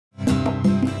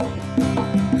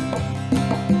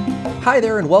Hi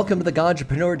there, and welcome to the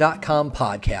Ganjapreneur.com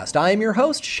podcast. I am your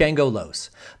host, Shango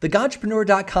Los. The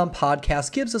Ganjapreneur.com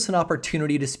podcast gives us an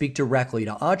opportunity to speak directly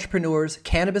to entrepreneurs,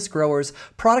 cannabis growers,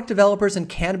 product developers, and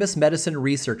cannabis medicine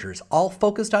researchers, all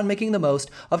focused on making the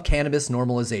most of cannabis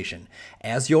normalization.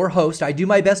 As your host, I do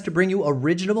my best to bring you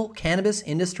original cannabis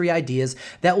industry ideas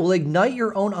that will ignite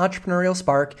your own entrepreneurial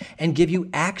spark and give you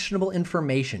actionable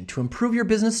information to improve your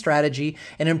business strategy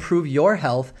and improve your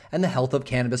health and the health of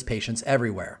cannabis patients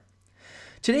everywhere.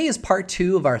 Today is part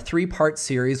 2 of our 3-part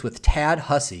series with Tad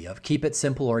Hussey of Keep It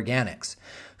Simple Organics.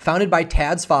 Founded by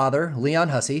Tad's father, Leon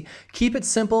Hussey, Keep It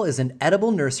Simple is an edible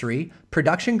nursery,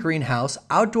 production greenhouse,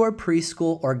 outdoor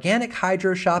preschool, organic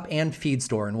hydro shop, and feed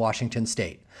store in Washington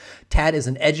State. Tad is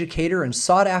an educator and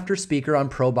sought-after speaker on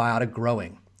probiotic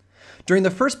growing. During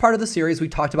the first part of the series, we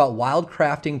talked about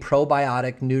wildcrafting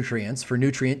probiotic nutrients for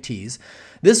nutrient teas.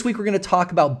 This week, we're going to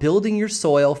talk about building your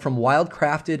soil from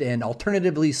wildcrafted and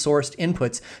alternatively sourced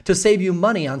inputs to save you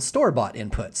money on store-bought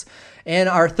inputs. And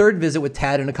our third visit with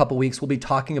Tad in a couple weeks, we'll be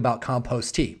talking about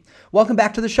compost tea. Welcome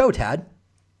back to the show, Tad.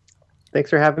 Thanks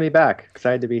for having me back.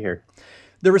 Excited to be here.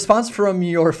 The response from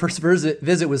your first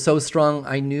visit was so strong,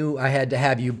 I knew I had to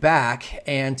have you back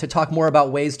and to talk more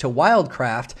about ways to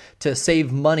wildcraft to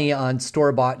save money on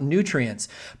store-bought nutrients.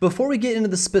 Before we get into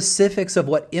the specifics of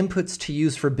what inputs to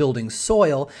use for building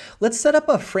soil, let's set up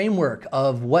a framework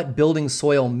of what building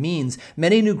soil means.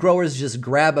 Many new growers just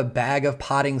grab a bag of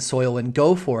potting soil and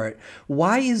go for it.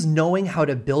 Why is knowing how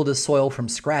to build a soil from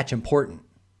scratch important?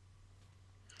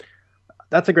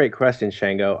 That's a great question,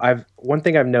 Shango. One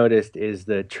thing I've noticed is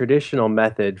the traditional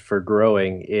method for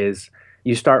growing is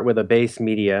you start with a base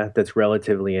media that's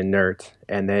relatively inert,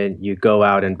 and then you go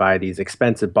out and buy these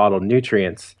expensive bottled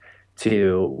nutrients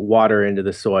to water into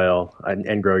the soil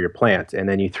and grow your plant. And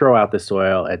then you throw out the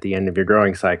soil at the end of your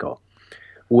growing cycle.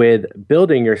 With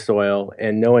building your soil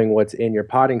and knowing what's in your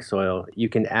potting soil, you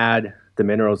can add the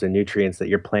minerals and nutrients that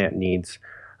your plant needs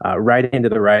right into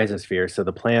the rhizosphere, so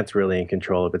the plant's really in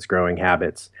control of its growing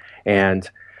habits. And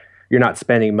you're not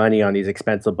spending money on these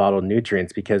expensive bottled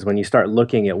nutrients, because when you start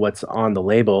looking at what's on the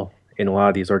label in a lot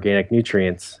of these organic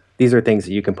nutrients, these are things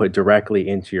that you can put directly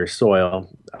into your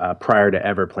soil prior to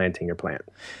ever planting your plant.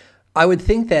 I would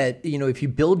think that, if you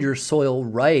build your soil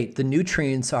right, the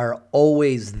nutrients are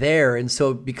always there. And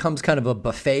so it becomes kind of a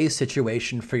buffet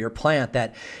situation for your plant,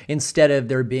 that instead of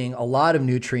there being a lot of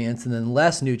nutrients and then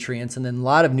less nutrients and then a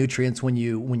lot of nutrients when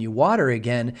you water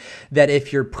again, that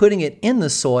if you're putting it in the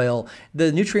soil,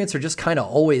 the nutrients are just kind of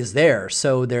always there.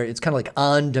 So it's kind of like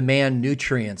on-demand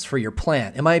nutrients for your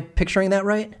plant. Am I picturing that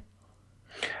right?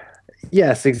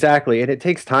 Yes, exactly. And it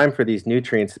takes time for these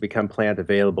nutrients to become plant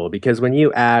available, because when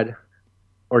you add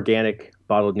organic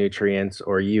bottled nutrients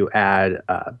or you add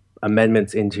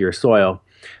amendments into your soil,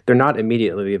 they're not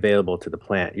immediately available to the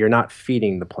plant. You're not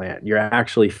feeding the plant. You're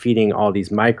actually feeding all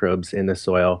these microbes in the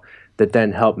soil that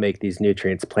then help make these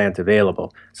nutrients plant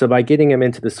available. So by getting them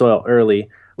into the soil early,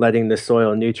 letting the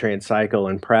soil nutrient cycle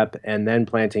and prep, and then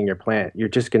planting your plant, you're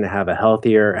just going to have a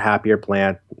healthier, happier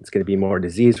plant. It's going to be more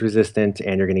disease resistant,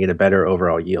 and you're going to get a better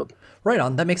overall yield. Right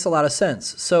on. That makes a lot of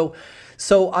sense.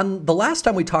 So on the last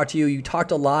time we talked to you, you talked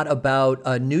a lot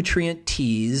about nutrient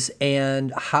teas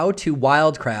and how to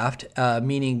wildcraft,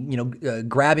 meaning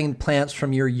grabbing plants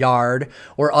from your yard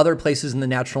or other places in the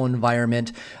natural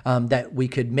environment that we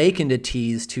could make into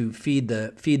teas to feed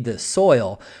the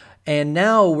soil. And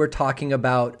now we're talking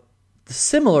about,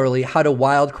 similarly, how to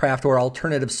wildcraft or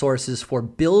alternative sources for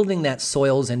building that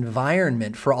soil's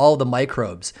environment for all the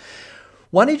microbes.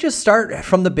 Why don't you just start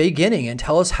from the beginning and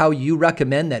tell us how you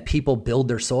recommend that people build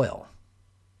their soil?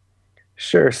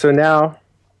 Sure. So now,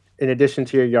 in addition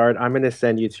to your yard, I'm going to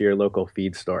send you to your local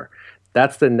feed store.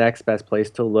 That's the next best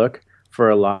place to look for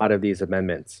a lot of these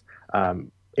amendments.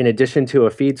 In addition to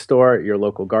a feed store, your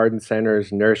local garden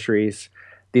centers, nurseries,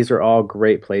 these are all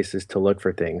great places to look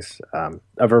for things.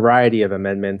 A variety of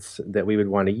amendments that we would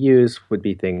want to use would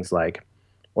be things like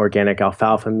organic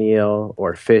alfalfa meal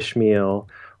or fish meal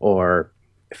or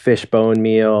fish bone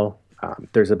meal.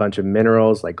 There's a bunch of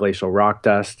minerals like glacial rock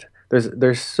dust.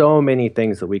 There's so many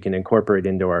things that we can incorporate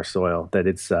into our soil that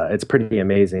it's pretty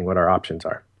amazing what our options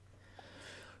are.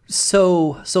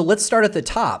 So let's start at the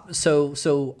top. So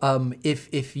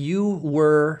if you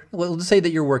were, let's say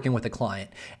that you're working with a client,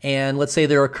 and let's say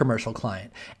they're a commercial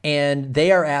client, and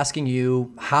they are asking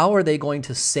you, how are they going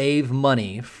to save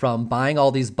money from buying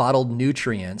all these bottled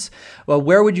nutrients? Well,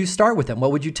 where would you start with them?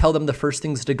 What would you tell them the first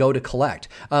things to go to collect?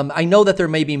 I know that there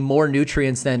may be more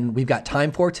nutrients than we've got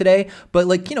time for today, but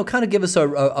kind of give us a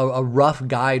rough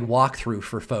guide walkthrough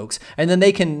for folks, and then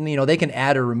they can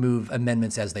add or remove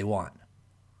amendments as they want.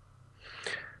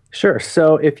 Sure.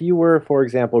 So if you were, for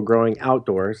example, growing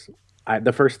outdoors,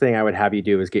 the first thing I would have you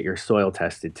do is get your soil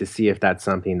tested to see if that's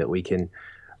something that we can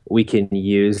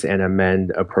use and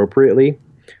amend appropriately.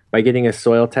 By getting a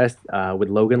soil test with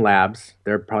Logan Labs,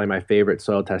 they're probably my favorite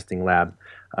soil testing lab.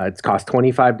 It's cost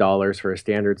 $25 for a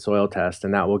standard soil test,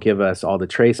 and that will give us all the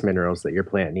trace minerals that your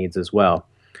plant needs as well.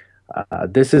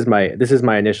 This is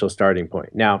my initial starting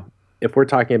point. Now, if we're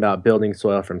talking about building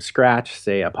soil from scratch,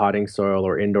 say a potting soil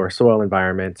or indoor soil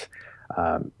environment,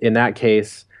 in that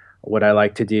case, what I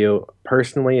like to do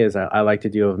personally is I like to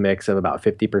do a mix of about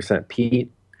 50%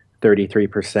 peat,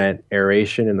 33%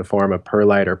 aeration in the form of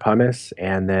perlite or pumice,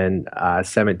 and then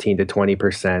 17 to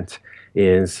 20%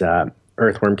 is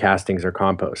earthworm castings or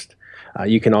compost.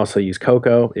 You can also use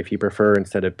cocoa if you prefer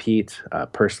instead of peat.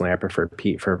 Personally, I prefer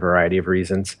peat for a variety of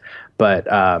reasons. But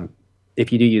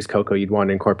if you do use cocoa, you'd want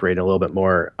to incorporate a little bit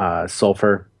more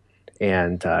sulfur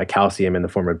and calcium in the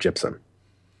form of gypsum.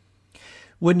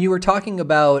 When you were talking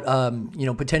about,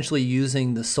 potentially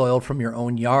using the soil from your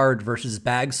own yard versus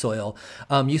bag soil,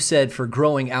 you said for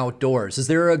growing outdoors. Is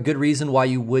there a good reason why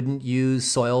you wouldn't use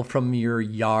soil from your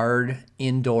yard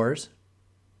indoors?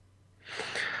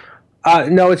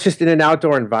 No, it's just in an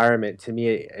outdoor environment. To me,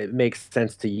 it makes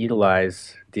sense to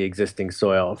utilize the existing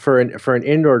soil. For an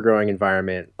indoor growing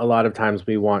environment, a lot of times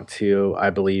we want to,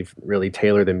 I believe, really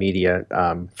tailor the media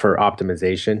for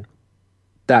optimization.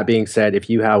 That being said, if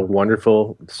you have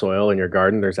wonderful soil in your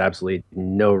garden, there's absolutely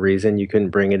no reason you couldn't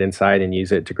bring it inside and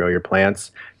use it to grow your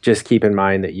plants. Just keep in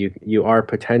mind that you are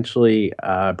potentially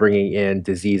bringing in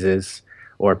diseases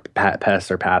or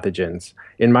pests or pathogens.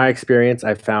 In my experience,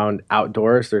 I've found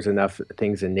outdoors there's enough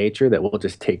things in nature that will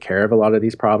just take care of a lot of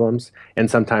these problems. And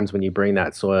sometimes when you bring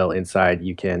that soil inside,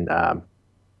 you can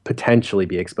potentially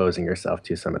be exposing yourself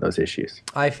to some of those issues.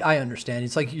 I understand.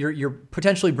 It's like you're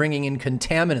potentially bringing in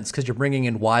contaminants because you're bringing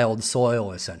in wild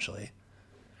soil, essentially.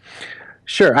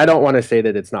 Sure, I don't want to say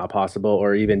that it's not possible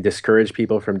or even discourage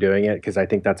people from doing it because I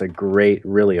think that's a great,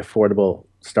 really affordable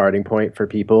starting point for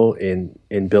people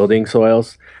in building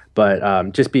soils.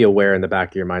 But just be aware in the back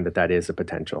of your mind that that is a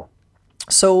potential.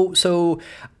 So,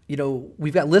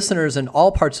 we've got listeners in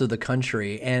all parts of the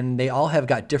country, and they all have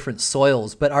got different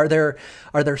soils. But are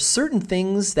there certain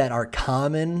things that are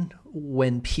common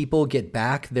when people get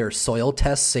back their soil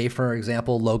tests? Say, for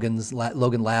example, Logan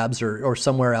Labs or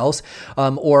somewhere else,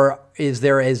 or is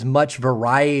there as much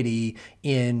variety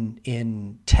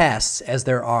in tests as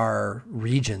there are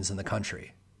regions in the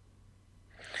country?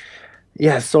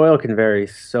 Yeah, soil can vary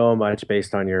so much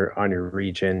based on your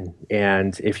region,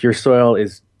 and if your soil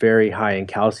is very high in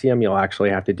calcium, you'll actually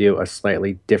have to do a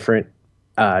slightly different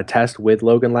test with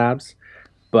Logan Labs.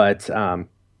 But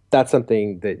that's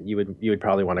something that you would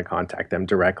probably want to contact them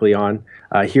directly on.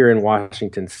 Here in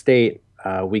Washington State,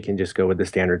 we can just go with the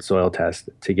standard soil test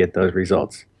to get those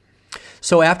results.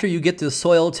 So after you get the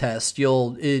soil test,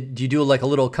 do you do like a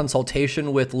little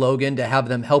consultation with Logan to have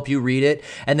them help you read it,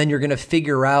 and then you're going to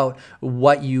figure out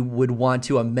what you would want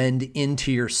to amend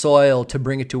into your soil to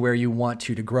bring it to where you want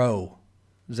to grow.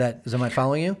 Am I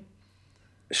following you?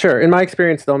 Sure. In my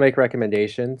experience, they'll make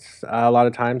recommendations a lot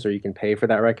of times, or you can pay for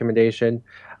that recommendation.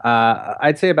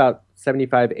 I'd say about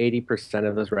 75-80%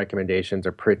 of those recommendations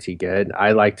are pretty good.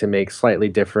 I like to make slightly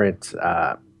different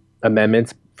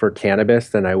amendments for cannabis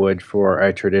than I would for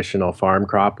a traditional farm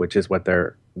crop, which is what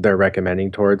they're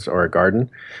recommending towards, or a garden.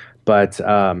 But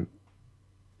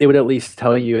it would at least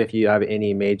tell you if you have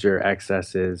any major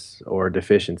excesses or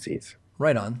deficiencies.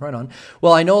 Right on, right on.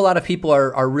 Well, I know a lot of people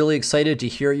are really excited to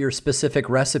hear your specific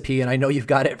recipe, and I know you've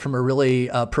got it from a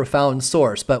really profound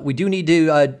source, but we do need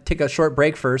to take a short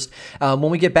break first.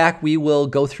 When we get back, we will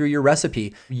go through your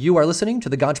recipe. You are listening to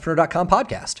the Godtrepreneur.com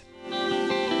podcast.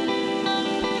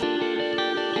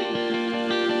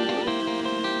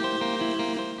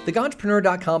 The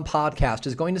Godtrepreneur.com podcast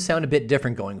is going to sound a bit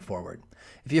different going forward.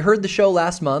 If you heard the show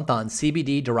last month on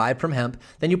CBD derived from hemp,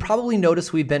 then you probably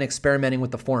noticed we've been experimenting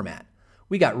with the format.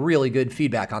 We got really good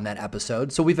feedback on that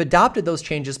episode, so we've adopted those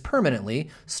changes permanently,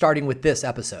 starting with this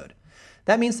episode.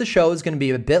 That means the show is going to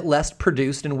be a bit less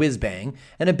produced and whiz-bang,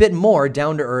 and a bit more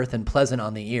down-to-earth and pleasant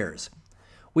on the ears.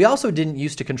 We also didn't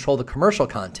used to control the commercial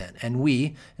content, and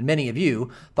we, and many of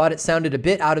you, thought it sounded a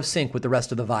bit out of sync with the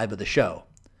rest of the vibe of the show.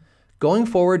 Going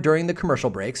forward during the commercial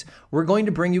breaks, we're going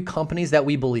to bring you companies that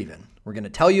we believe in. We're going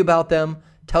to tell you about them,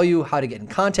 tell you how to get in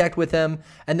contact with them,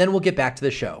 and then we'll get back to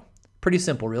the show. Pretty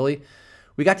simple, really.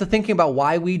 We got to thinking about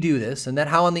why we do this and then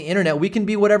how on the internet we can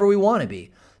be whatever we want to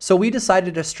be. So we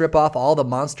decided to strip off all the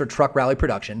monster truck rally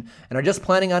production and are just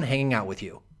planning on hanging out with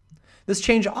you. This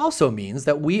change also means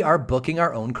that we are booking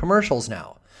our own commercials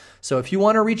now. So if you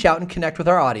want to reach out and connect with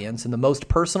our audience in the most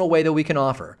personal way that we can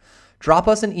offer, drop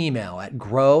us an email at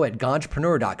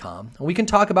grow@godtrepreneur.com and we can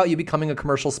talk about you becoming a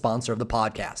commercial sponsor of the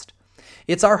podcast.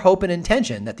 It's our hope and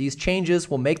intention that these changes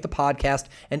will make the podcast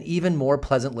an even more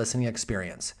pleasant listening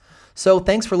experience. So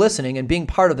thanks for listening and being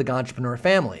part of the Godtrepreneur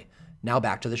family. Now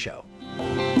back to the show.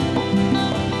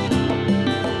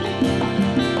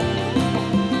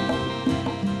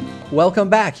 Welcome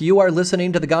back. You are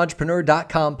listening to the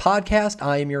Godtrepreneur.com podcast.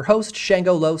 I am your host,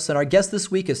 Shango Los, and our guest this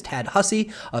week is Tad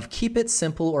Hussey of Keep It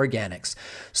Simple Organics.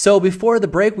 So before the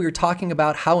break, we were talking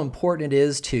about how important it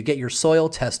is to get your soil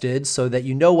tested so that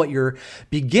you know what you're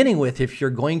beginning with if you're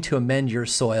going to amend your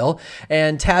soil.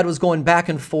 And Tad was going back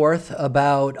and forth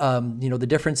about the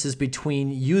differences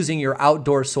between using your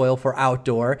outdoor soil for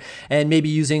outdoor and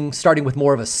maybe starting with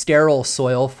more of a sterile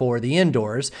soil for the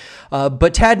indoors.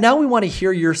 But Tad, now we want to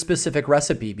hear your specific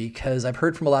recipe, because I've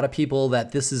heard from a lot of people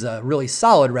that this is a really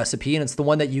solid recipe and it's the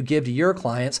one that you give to your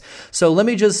clients. So let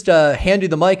me just hand you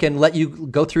the mic and let you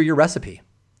go through your recipe.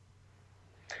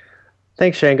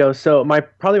 Thanks, Shango. So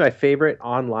probably my favorite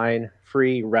online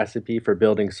free recipe for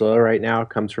building soil right now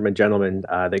comes from a gentleman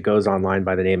that goes online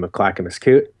by the name of Clackamas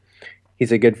Coot.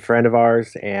 He's a good friend of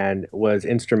ours and was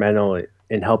instrumental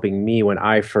in helping me when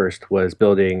I first was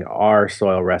building our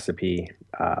soil recipe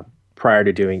prior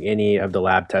to doing any of the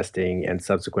lab testing and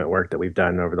subsequent work that we've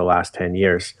done over the last 10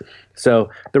 years. So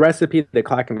the recipe that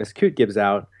Clackamas Coot gives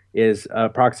out is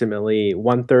approximately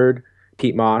 1/3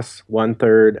 peat moss,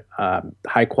 1/3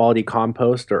 high quality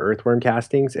compost or earthworm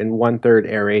castings, and 1/3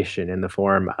 aeration in the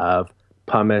form of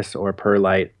pumice or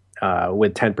perlite,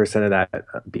 with 10% of that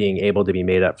being able to be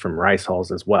made up from rice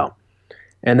hulls as well.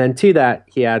 And then to that,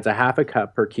 he adds a 1/2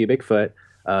 cup per cubic foot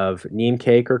of neem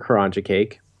cake or karanja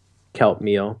cake, kelp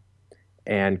meal,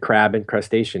 and crab and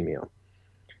crustacean meal.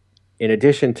 In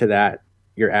addition to that,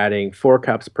 you're adding 4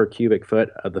 cups per cubic foot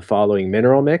of the following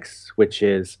mineral mix, which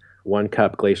is 1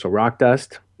 cup glacial rock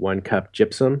dust, 1 cup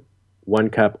gypsum, 1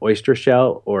 cup oyster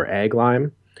shell or egg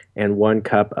lime, and 1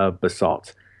 cup of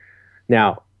basalt.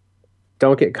 Now,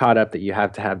 don't get caught up that you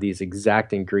have to have these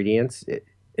exact ingredients.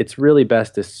 It's really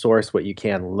best to source what you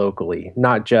can locally,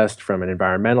 not just from an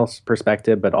environmental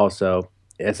perspective, but also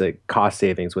as a cost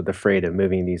savings with the freight of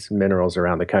moving these minerals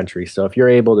around the country. So if you're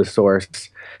able to source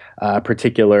a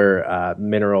particular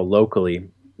mineral locally,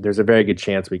 there's a very good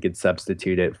chance we could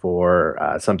substitute it for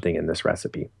something in this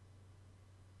recipe.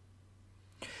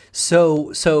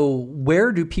 So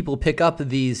where do people pick up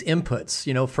these inputs?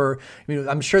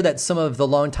 I'm sure that some of the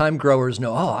longtime growers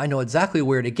know, I know exactly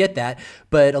where to get that,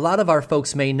 but a lot of our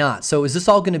folks may not. So is this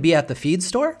all going to be at the feed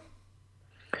store?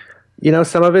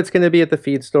 Some of it's going to be at the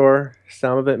feed store,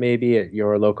 some of it may be at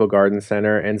your local garden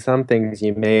center, and some things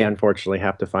you may unfortunately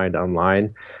have to find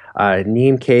online.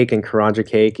 Neem cake and karanja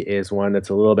cake is one that's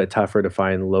a little bit tougher to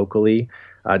find locally,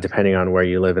 depending on where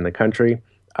you live in the country.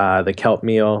 The kelp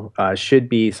meal should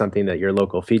be something that your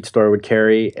local feed store would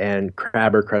carry, and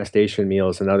crab or crustacean meal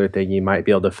is another thing you might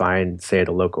be able to find, say, at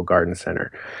a local garden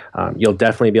center. You'll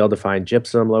definitely be able to find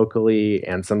gypsum locally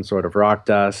and some sort of rock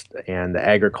dust and the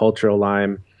agricultural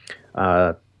lime.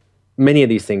 Many of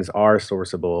these things are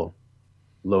sourceable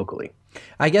locally.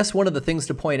 I guess one of the things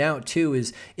to point out too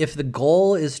is if the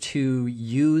goal is to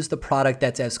use the product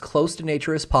that's as close to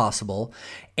nature as possible,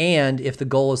 and if the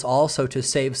goal is also to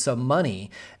save some money,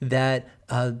 that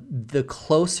the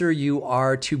closer you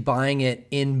are to buying it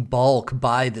in bulk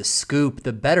by the scoop,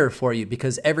 the better for you,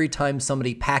 because every time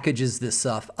somebody packages this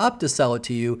stuff up to sell it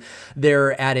to you,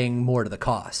 they're adding more to the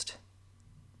cost.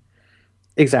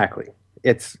 Exactly.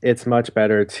 It's much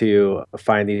better to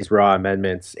find these raw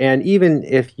amendments. And even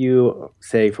if you,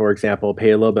 say, for example, pay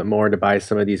a little bit more to buy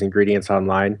some of these ingredients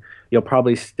online, you'll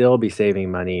probably still be saving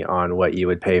money on what you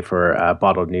would pay for a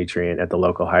bottled nutrient at the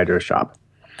local hydro shop.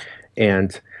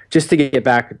 And just to get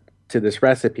back to this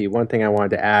recipe, one thing I wanted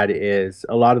to add is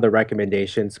a lot of the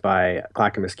recommendations by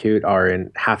Clackamas Coot are in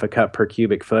 1/2 cup per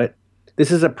cubic foot. This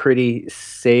is a pretty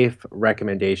safe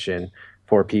recommendation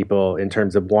for people in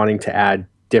terms of wanting to add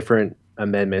different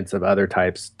amendments of other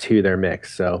types to their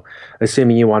mix. So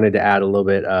assuming you wanted to add a little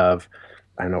bit of,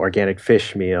 organic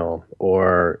fish meal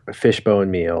or fish bone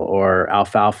meal or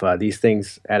alfalfa, these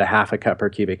things at a 1/2 cup per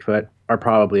cubic foot are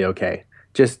probably okay.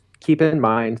 Just keep in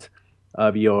mind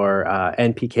of your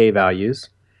NPK values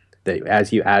that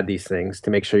as you add these things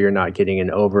to make sure you're not getting an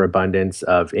overabundance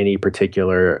of any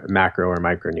particular macro or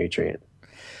micronutrient.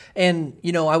 And,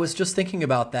 I was just thinking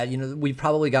about that. We've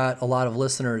probably got a lot of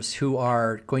listeners who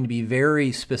are going to be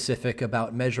very specific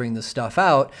about measuring this stuff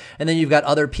out. And then you've got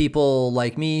other people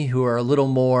like me who are a little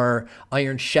more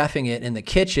iron chefing it in the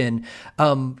kitchen.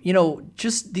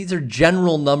 Just these are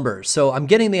general numbers. So I'm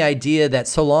getting the idea that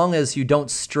so long as you don't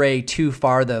stray too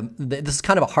far, this is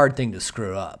kind of a hard thing to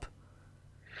screw up.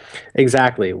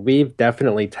 Exactly. We've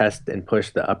definitely tested and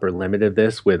pushed the upper limit of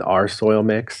this with our soil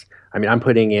mix. I mean, I'm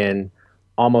putting in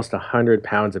almost 100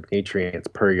 pounds of nutrients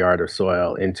per yard of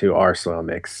soil into our soil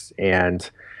mix, and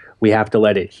we have to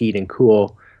let it heat and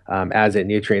cool as it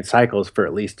nutrient cycles for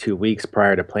at least 2 weeks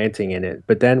prior to planting in it.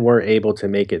 But then we're able to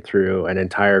make it through an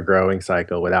entire growing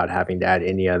cycle without having to add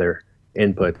any other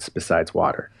inputs besides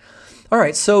water. All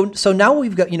right, so now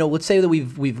we've got, let's say that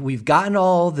we've gotten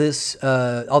all these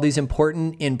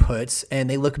important inputs and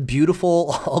they look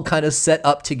beautiful, all kind of set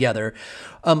up together.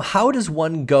 How does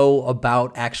one go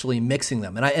about actually mixing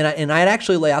them? And I'd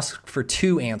actually ask for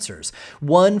two answers.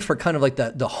 One for kind of like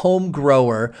the home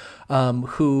grower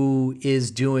who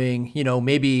is doing,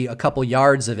 maybe a couple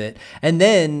yards of it, and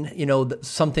then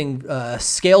something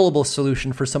scalable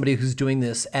solution for somebody who's doing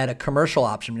this at a commercial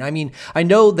option. I mean, I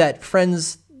know that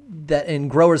friends that in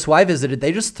growers who I visited,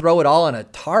 they just throw it all on a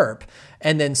tarp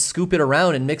and then scoop it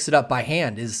around and mix it up by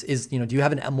hand. Do you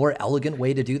have a more elegant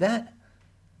way to do that?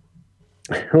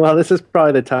 Well, this is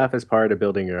probably the toughest part of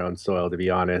building your own soil, to be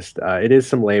honest. It is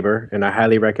some labor, and I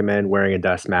highly recommend wearing a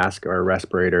dust mask or a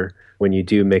respirator when you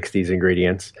do mix these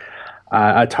ingredients.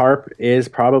 A tarp is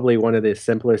probably one of the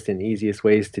simplest and easiest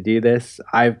ways to do this.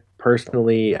 I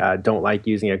personally don't like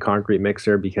using a concrete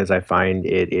mixer because I find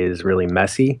it is really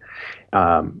messy.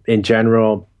 In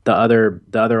general, the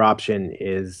other option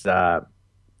is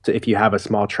if you have a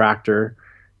small tractor,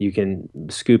 you can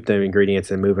scoop the ingredients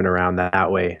and move it around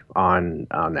that way on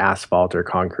asphalt or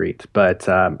concrete. But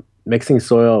mixing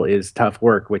soil is tough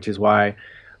work, which is why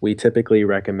we typically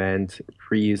recommend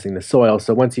reusing the soil.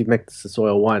 So once you've mixed the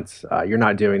soil once, you're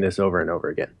not doing this over and over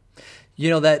again.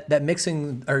 That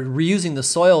mixing or reusing the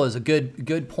soil is a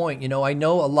good point. I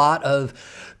know a lot of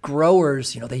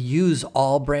growers, they use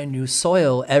all brand new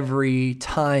soil every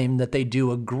time that they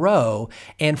do a grow.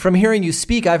 And from hearing you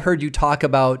speak, I've heard you talk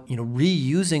about,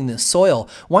 reusing the soil.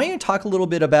 Why don't you talk a little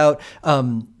bit about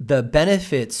the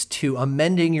benefits to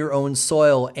amending your own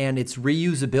soil and its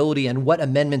reusability and what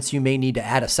amendments you may need to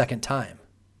add a second time?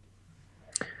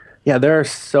 Yeah, there are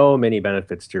so many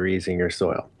benefits to reusing your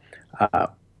soil.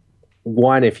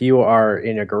 One, if you are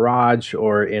in a garage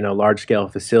or in a large scale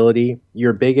facility,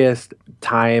 your biggest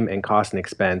time and cost and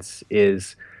expense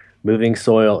is moving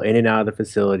soil in and out of the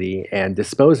facility and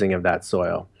disposing of that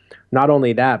soil. Not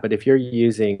only that, but if you're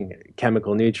using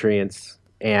chemical nutrients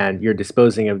and you're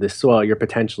disposing of this soil, you're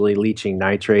potentially leaching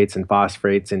nitrates and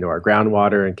phosphates into our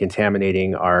groundwater and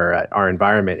contaminating our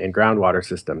environment and groundwater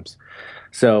systems.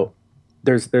 So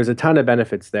there's a ton of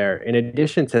benefits there. In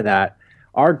addition to that,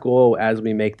 our goal as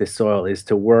we make this soil is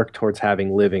to work towards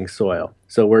having living soil.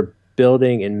 So we're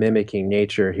building and mimicking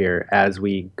nature here as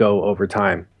we go over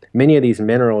time. Many of these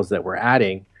minerals that we're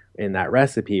adding in that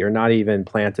recipe are not even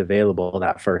plant available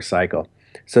that first cycle.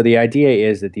 So the idea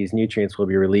is that these nutrients will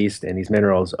be released and these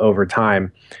minerals over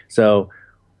time. So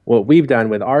what we've done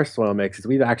with our soil mix is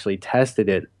we've actually tested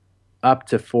it up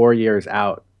to 4 years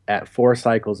out at 4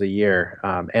 cycles a year.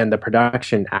 And the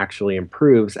production actually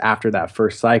improves after that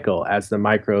first cycle as the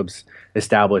microbes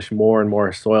establish more and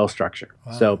more soil structure.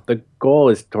 Wow. So the goal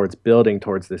is towards building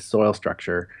towards this soil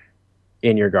structure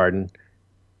in your garden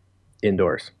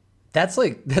indoors. That's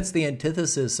the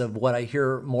antithesis of what I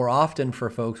hear more often for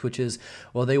folks, which is,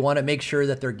 well, they want to make sure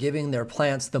that they're giving their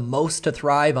plants the most to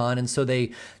thrive on, and so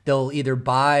they'll either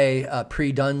buy a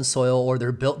pre-done soil or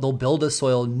they'll build a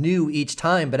soil new each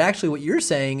time. But actually, what you're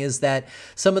saying is that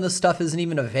some of the stuff isn't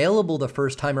even available the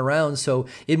first time around, so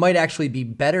it might actually be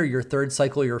better your third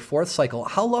cycle, your fourth cycle.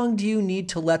 How long do you need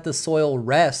to let the soil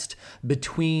rest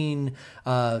between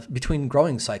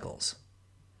growing cycles?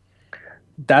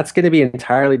 That's going to be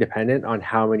entirely dependent on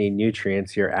how many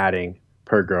nutrients you're adding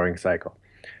per growing cycle.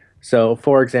 So,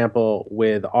 for example,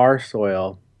 with our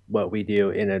soil, what we do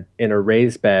in a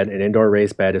raised bed, an indoor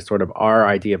raised bed, is sort of our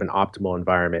idea of an optimal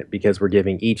environment because we're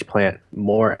giving each plant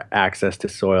more access to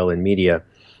soil and media.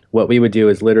 What we would do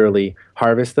is literally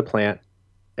harvest the plant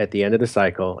at the end of the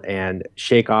cycle and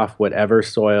shake off whatever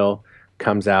soil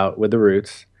comes out with the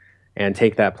roots and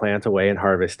take that plant away and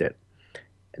harvest it.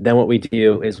 Then what we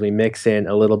do is we mix in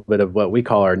a little bit of what we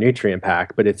call our nutrient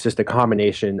pack, but it's just a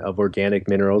combination of organic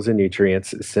minerals and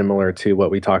nutrients similar to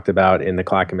what we talked about in the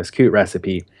Clackamas Coot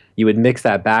recipe. You would mix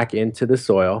that back into the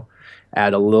soil,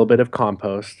 add a little bit of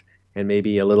compost, and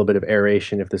maybe a little bit of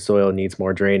aeration if the soil needs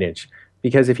more drainage.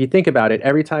 Because if you think about it,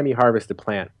 every time you harvest a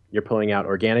plant, you're pulling out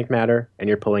organic matter and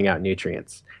you're pulling out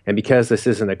nutrients. And because this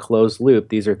isn't a closed loop,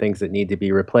 these are things that need to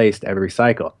be replaced every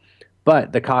cycle.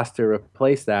 But the cost to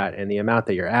replace that and the amount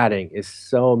that you're adding is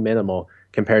so minimal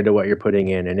compared to what you're putting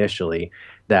in initially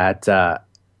that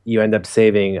you end up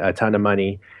saving a ton of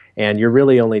money. And you're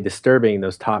really only disturbing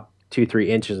those top 2,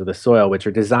 3 inches of the soil, which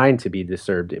are designed to be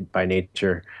disturbed by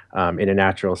nature in a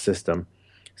natural system.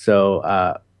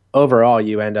 So overall,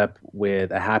 you end up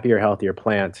with a happier, healthier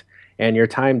plant. And your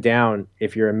time down,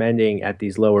 if you're amending at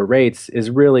these lower rates, is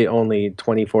really only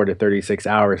 24 to 36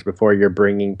 hours before you're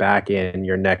bringing back in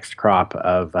your next crop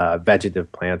of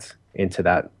vegetative plants into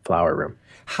that flower room.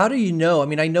 How do you know? I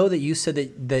mean, I know that you said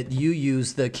that you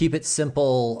use the Keep It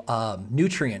Simple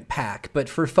nutrient pack, but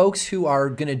for folks who are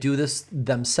going to do this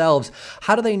themselves,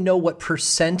 how do they know what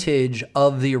percentage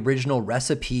of the original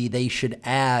recipe they should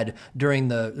add during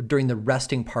the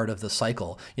resting part of the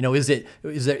cycle? You know, is it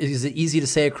easy to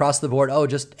say across the board, oh,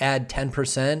 just add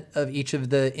 10% of each of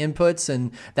the inputs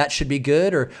and that should be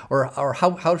good, or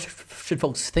how should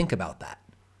folks think about that?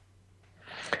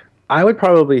 I would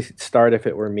probably start, if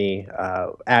it were me,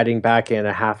 adding back in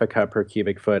a half a cup per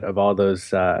cubic foot of all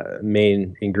those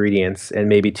main ingredients and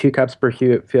maybe 2 cups per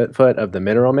cubic foot of the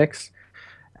mineral mix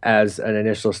as an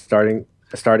initial starting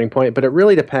point. But it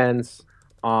really depends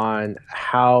on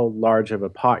how large of a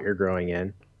pot you're growing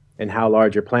in and how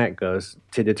large your plant goes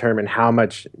to determine how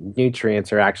much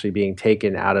nutrients are actually being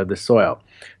taken out of the soil.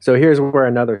 So here's where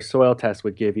another soil test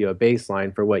would give you a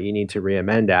baseline for what you need to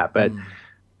re-amend at. But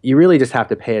you really just have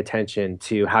to pay attention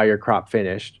to how your crop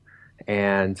finished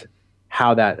and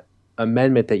how that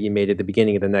amendment that you made at the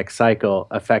beginning of the next cycle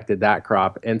affected that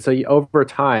crop. And so over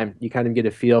time, you kind of get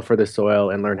a feel for the soil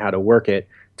and learn how to work it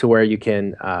to where you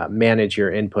can manage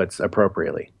your inputs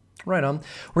appropriately. Right on.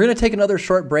 We're going to take another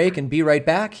short break and be right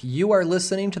back. You are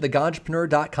listening to the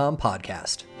Godtrepreneur.com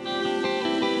podcast.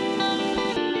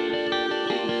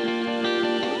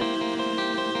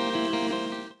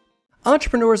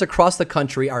 Entrepreneurs across the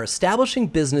country are establishing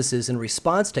businesses in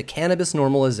response to cannabis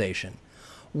normalization.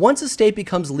 Once a state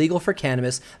becomes legal for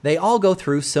cannabis, they all go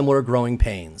through similar growing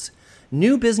pains.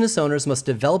 New business owners must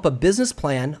develop a business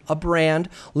plan, a brand,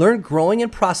 learn growing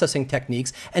and processing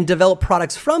techniques, and develop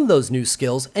products from those new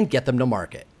skills and get them to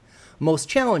market. Most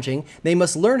challenging, they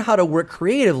must learn how to work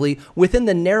creatively within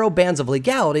the narrow bands of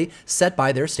legality set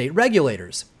by their state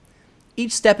regulators.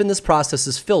 Each step in this process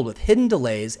is filled with hidden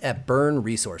delays and burn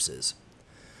resources.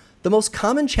 The most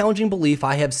common challenging belief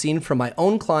I have seen from my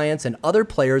own clients and other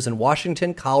players in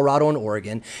Washington, Colorado, and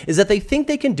Oregon is that they think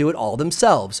they can do it all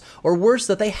themselves, or worse,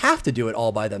 that they have to do it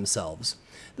all by themselves.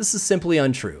 This is simply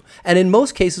untrue, and in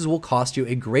most cases will cost you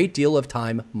a great deal of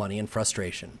time, money, and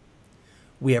frustration.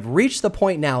 We have reached the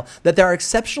point now that there are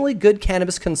exceptionally good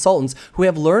cannabis consultants who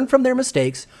have learned from their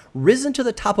mistakes, risen to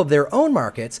the top of their own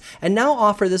markets, and now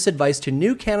offer this advice to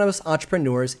new cannabis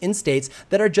entrepreneurs in states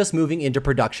that are just moving into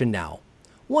production now.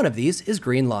 One of these is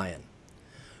Green Lion.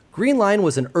 Green Lion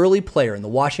was an early player in the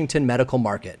Washington medical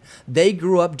market. They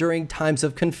grew up during times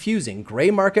of confusing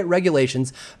gray market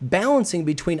regulations, balancing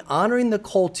between honoring the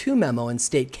Cole II memo and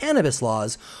state cannabis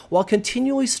laws while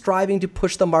continually striving to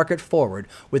push the market forward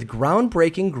with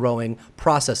groundbreaking growing,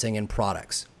 processing, and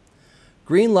products.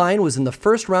 Green Lion was in the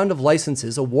first round of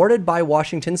licenses awarded by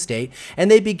Washington State,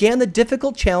 and they began the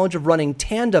difficult challenge of running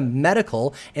tandem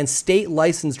medical and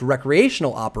state-licensed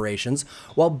recreational operations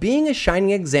while being a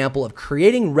shining example of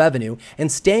creating revenue and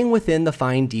staying within the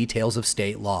fine details of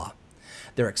state law.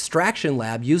 Their extraction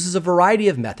lab uses a variety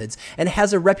of methods and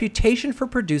has a reputation for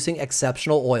producing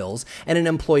exceptional oils and an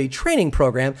employee training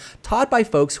program taught by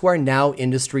folks who are now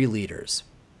industry leaders.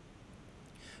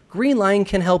 Green Lion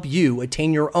can help you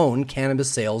attain your own cannabis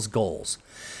sales goals.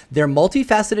 Their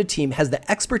multifaceted team has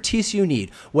the expertise you need,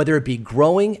 whether it be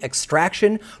growing,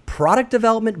 extraction, product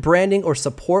development, branding, or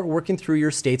support working through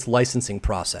your state's licensing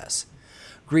process.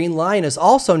 Green Lion is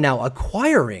also now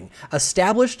acquiring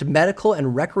established medical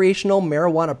and recreational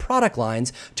marijuana product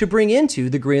lines to bring into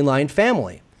the Green Lion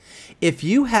family. If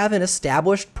you have an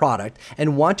established product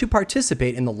and want to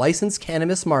participate in the licensed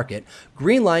cannabis market,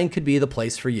 Green Lion could be the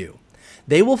place for you.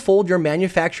 They will fold your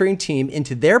manufacturing team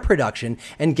into their production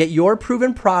and get your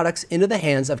proven products into the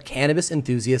hands of cannabis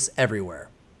enthusiasts everywhere.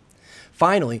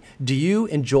 Finally, do you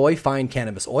enjoy fine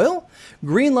cannabis oil?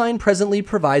 Green Lion presently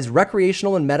provides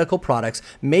recreational and medical products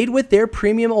made with their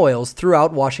premium oils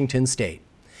throughout Washington State.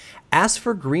 Ask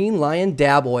for Green Lion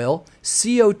dab oil,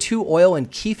 CO2 oil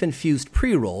and keef-infused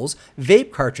pre-rolls,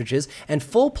 vape cartridges, and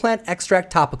full plant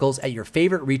extract topicals at your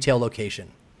favorite retail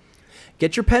location.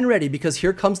 Get your pen ready because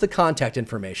here comes the contact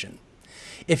information.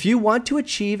 If you want to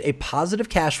achieve a positive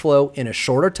cash flow in a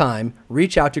shorter time,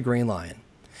 reach out to Green Lion.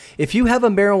 If you have a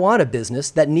marijuana business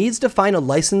that needs to find a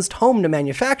licensed home to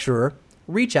manufacturer,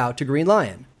 reach out to Green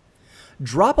Lion.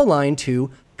 Drop a line to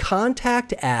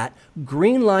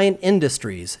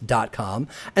contact@greenlionindustries.com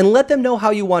and let them know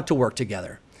how you want to work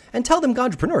together. And tell them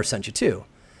Entrepreneur sent you too.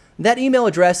 That email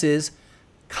address is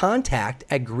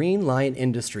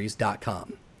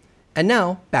contact@greenlionindustries.com. And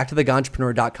now, back to the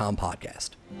Entrepreneur.com podcast.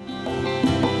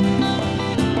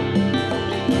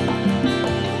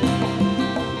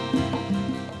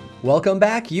 Welcome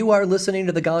back. You are listening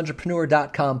to the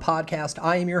Entrepreneur.com podcast.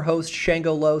 I am your host,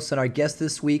 Shango Los, and our guest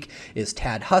this week is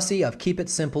Tad Hussey of Keep It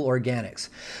Simple Organics.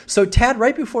 So Tad,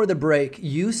 right before the break,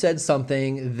 you said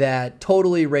something that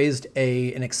totally raised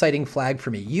an exciting flag for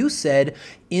me. You said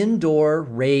indoor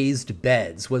raised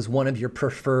beds was one of your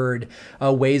preferred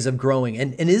ways of growing.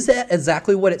 And is that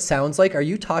exactly what it sounds like? Are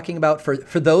you talking about for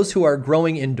those who are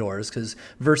growing indoors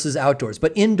versus outdoors?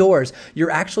 But indoors,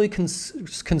 you're actually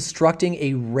constructing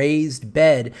a raised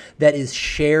bed that is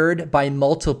shared by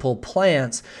multiple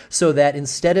plants so that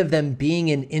instead of them being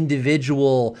in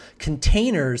individual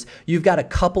containers, you've got a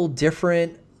couple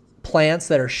different plants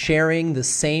that are sharing the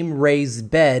same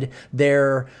raised bed.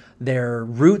 Their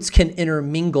roots can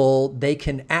intermingle, they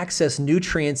can access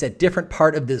nutrients at different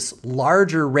part of this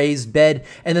larger raised bed,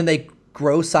 and then they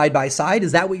grow side by side.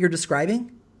 Is that what you're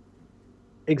describing?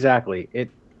 Exactly.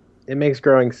 It makes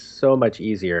growing so much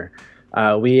easier.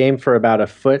 We aim for about a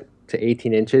foot to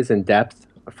 18 inches in depth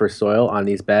for soil on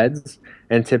these beds,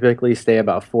 and typically stay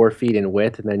about 4 feet in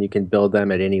width, and then you can build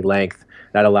them at any length.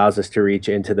 That allows us to reach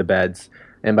into the beds.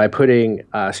 And by putting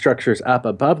structures up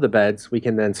above the beds, we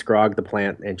can then scrog the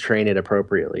plant and train it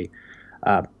appropriately.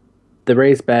 The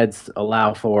raised beds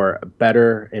allow for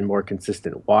better and more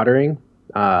consistent watering.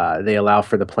 They allow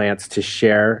for the plants to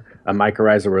share a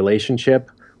mycorrhizal relationship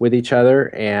with each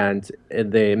other, and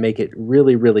they make it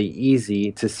really, really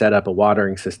easy to set up a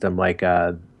watering system like,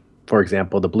 for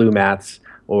example, the blue mats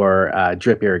or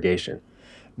drip irrigation.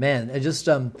 Man, it just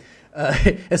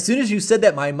as soon as you said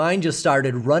that, my mind just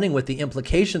started running with the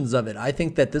implications of it. I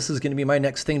think that this is going to be my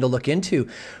next thing to look into.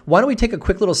 Why don't we take a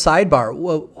quick little sidebar?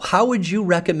 Well, how would you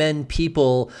recommend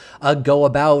people go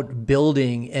about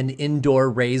building an indoor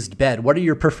raised bed? What are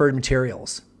your preferred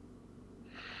materials?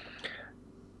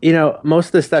 You know, most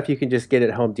of the stuff you can just get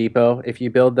at Home Depot. If you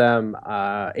build them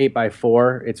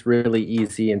 8x4, it's really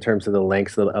easy in terms of the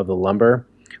lengths of the lumber.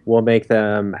 We'll make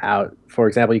them out, for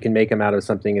example, you can make them out of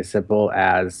something as simple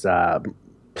as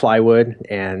plywood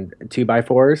and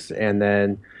 2x4s. And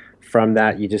then from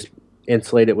that, you just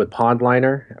insulate it with pond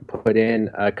liner, put in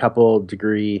a couple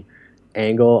degree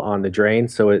angle on the drain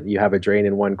so you have a drain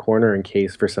in one corner in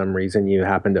case for some reason you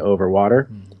happen to overwater.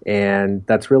 And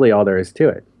that's really all there is to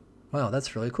it. Wow,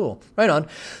 that's really cool. Right on.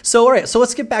 So, all right, so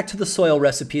let's get back to the soil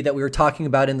recipe that we were talking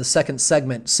about in the second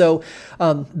segment. So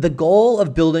the goal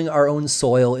of building our own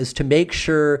soil is to make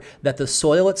sure that the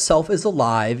soil itself is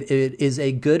alive. It is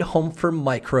a good home for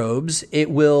microbes.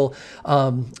 It will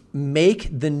make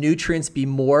the nutrients be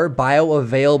more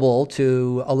bioavailable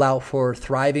to allow for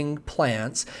thriving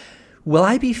plants. Will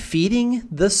I be feeding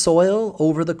the soil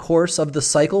over the course of the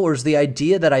cycle, or is the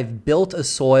idea that I've built a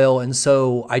soil and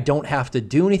so I don't have to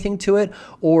do anything to it,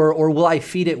 or will I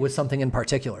feed it with something in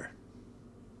particular?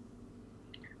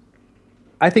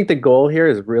 I think the goal here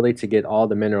is really to get all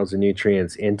the minerals and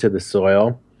nutrients into the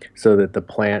soil so that the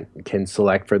plant can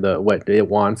select for what it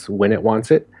wants when it wants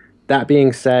it. That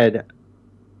being said,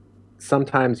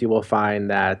 sometimes you will find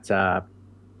that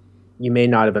you may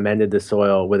not have amended the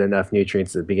soil with enough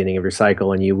nutrients at the beginning of your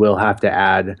cycle, and you will have to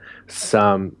add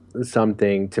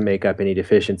something to make up any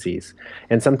deficiencies.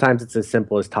 And sometimes it's as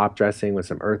simple as top dressing with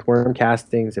some earthworm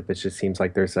castings if it just seems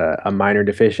like there's a minor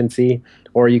deficiency,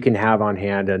 or you can have on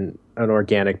hand an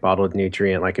organic bottled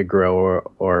nutrient like a grow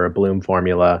or a bloom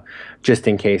formula just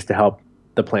in case to help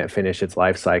the plant finish its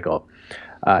life cycle.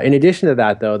 In addition to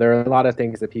that, though, there are a lot of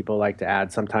things that people like to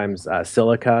add. Sometimes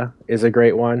silica is a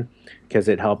great one because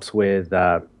it helps with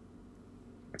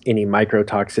any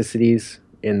microtoxicities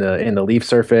in the leaf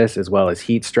surface as well as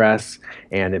heat stress,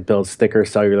 and it builds thicker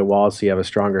cellular walls so you have a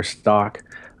stronger stalk.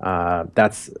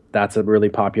 That's a really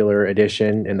popular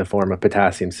addition in the form of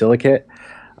potassium silicate.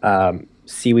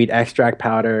 Seaweed extract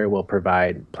powder will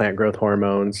provide plant growth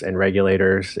hormones and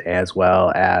regulators as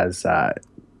well as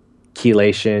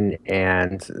chelation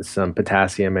and some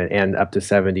potassium and up to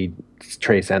 70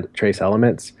 trace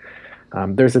elements.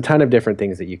 There's a ton of different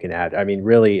things that you can add. I mean,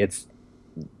 really,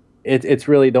 it's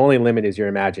really the only limit is your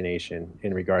imagination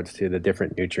in regards to the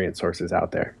different nutrient sources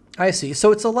out there. I see.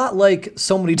 So it's a lot like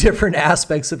so many different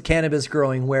aspects of cannabis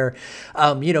growing where,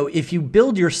 if you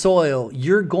build your soil,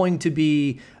 you're going to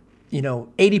be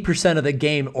 80% of the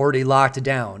game already locked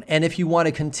down. And if you want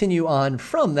to continue on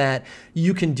from that,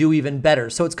 you can do even better.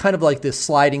 So it's kind of like this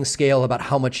sliding scale about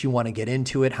how much you want to get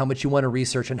into it, how much you want to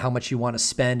research, and how much you want to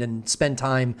spend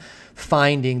time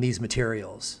finding these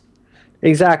materials.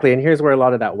 Exactly. And here's where a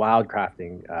lot of that wild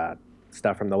crafting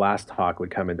stuff from the last talk would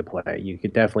come into play. You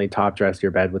could definitely top dress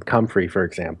your bed with comfrey, for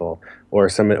example, or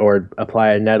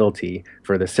apply a nettle tea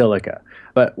for the silica.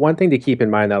 But one thing to keep in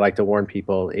mind that I like to warn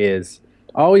people is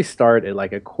always start at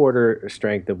like a quarter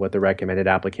strength of what the recommended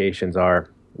applications are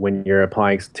when you're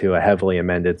applying to a heavily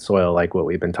amended soil like what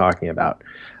we've been talking about.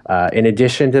 In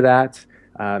addition to that,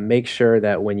 make sure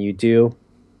that when you do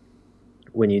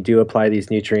apply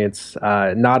these nutrients,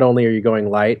 not only are you going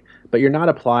light, but you're not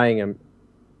applying them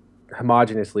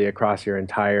homogeneously across your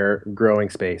entire growing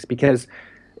space, because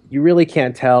you really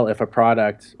can't tell if a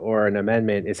product or an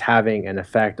amendment is having an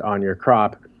effect on your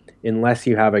crop unless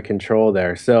you have a control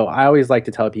there. So I always like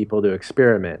to tell people to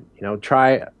experiment.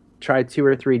 Try 2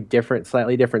 or 3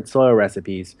 slightly different soil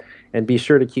recipes, and be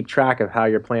sure to keep track of how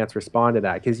your plants respond to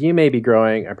that, because you may be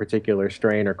growing a particular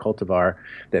strain or cultivar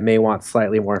that may want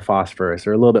slightly more phosphorus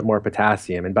or a little bit more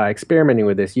potassium. And by experimenting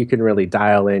with this, you can really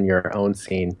dial in your own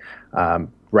scene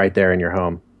right there in your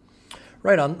home.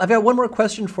 Right on. I've got one more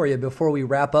question for you before we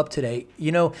wrap up today.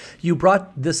 You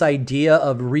brought this idea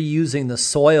of reusing the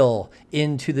soil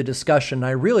into the discussion.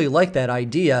 I really like that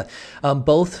idea,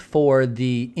 both for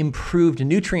the improved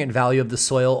nutrient value of the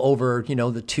soil over,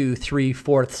 the 2, 3,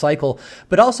 4th cycle,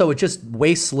 but also it just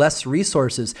wastes less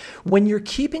resources. When you're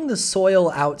keeping the soil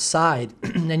outside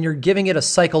and you're giving it a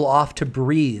cycle off to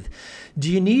breathe, do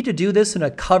you need to do this in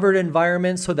a covered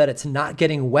environment so that it's not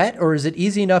getting wet, or is it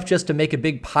easy enough just to make a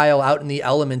big pile out in the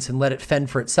elements and let it fend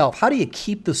for itself? How do you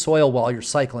keep the soil while you're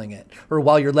cycling it, or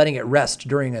while you're letting it rest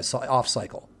during a off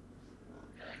cycle?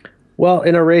 Well,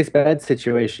 in a raised bed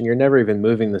situation, you're never even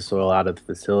moving the soil out of the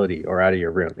facility or out of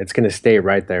your room. It's going to stay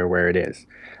right there where it is.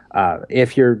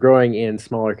 If you're growing in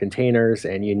smaller containers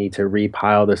and you need to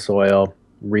repile the soil,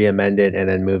 re-amend it, and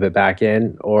then move it back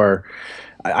in,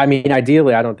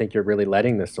 ideally, I don't think you're really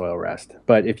letting the soil rest.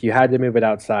 But if you had to move it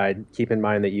outside, keep in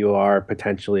mind that you are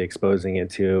potentially exposing it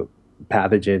to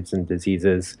pathogens and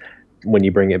diseases when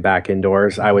you bring it back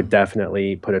indoors. I would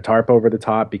definitely put a tarp over the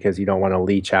top, because you don't want to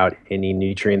leach out any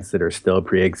nutrients that are still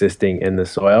pre-existing in the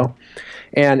soil.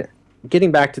 And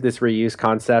getting back to this reuse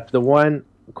concept, the one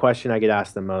question I get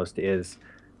asked the most is,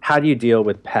 how do you deal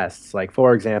with pests? Like,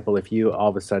 for example, if you all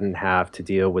of a sudden have to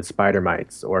deal with spider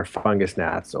mites or fungus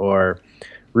gnats or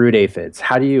root aphids,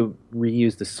 how do you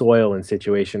reuse the soil in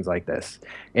situations like this?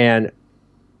 And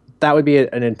that would be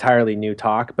an entirely new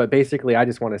talk. But basically, I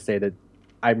just want to say that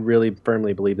I really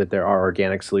firmly believe that there are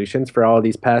organic solutions for all of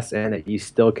these pests, and that you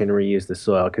still can reuse the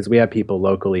soil, because we have people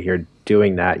locally here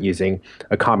doing that using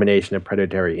a combination of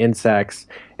predatory insects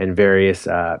and various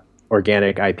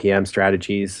organic IPM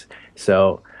strategies.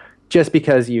 So just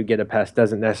because you get a pest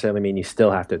doesn't necessarily mean you still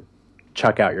have to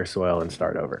chuck out your soil and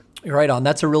start over. Right on.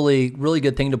 That's a really, really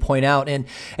good thing to point out. And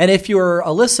if you're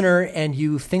a listener and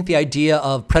you think the idea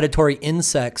of predatory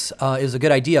insects is a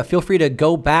good idea, feel free to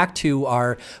go back to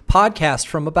our podcast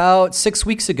from about 6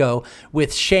 weeks ago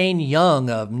with Shane Young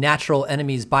of Natural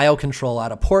Enemies Biocontrol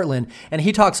out of Portland. And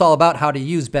he talks all about how to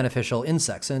use beneficial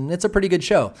insects. And it's a pretty good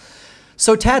show.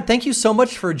 So Tad, thank you so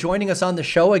much for joining us on the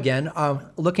show again.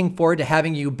 Looking forward to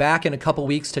having you back in a couple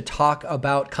weeks to talk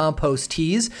about compost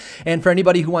teas. And for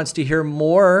anybody who wants to hear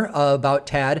more about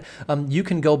Tad, you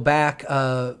can go back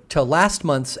to last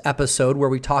month's episode where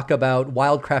we talk about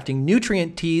wildcrafting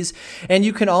nutrient teas. And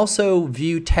you can also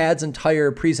view Tad's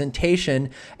entire presentation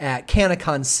at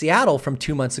CannaCon Seattle from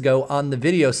 2 months ago on the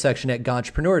video section at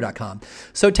Ganjpreneur.com.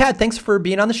 So Tad, thanks for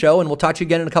being on the show, and we'll talk to you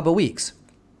again in a couple of weeks.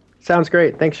 Sounds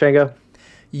great. Thanks, Shango.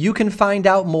 You can find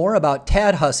out more about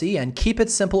Tad Hussey and Keep It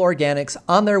Simple Organics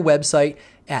on their website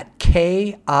at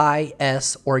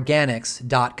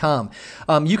kisorganics.com.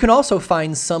 You can also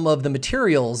find some of the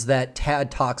materials that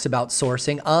Tad talks about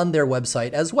sourcing on their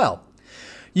website as well.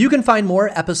 You can find more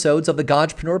episodes of the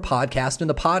Ganjpreneur podcast in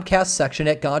the podcast section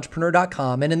at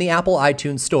Ganjpreneur.com and in the Apple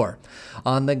iTunes store.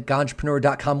 On the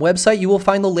Ganjpreneur.com website, you will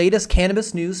find the latest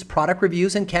cannabis news, product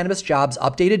reviews, and cannabis jobs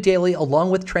updated daily, along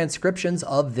with transcriptions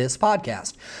of this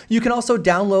podcast. You can also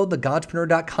download the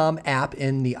Ganjpreneur.com app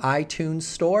in the iTunes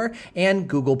store and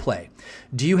Google Play.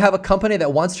 Do you have a company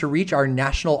that wants to reach our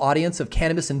national audience of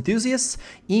cannabis enthusiasts?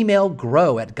 Email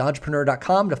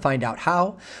grow@ganjpreneur.com to find out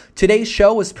how. Today's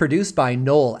show was produced by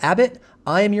Noel Abbott.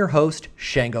 I am your host,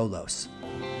 Shango Los.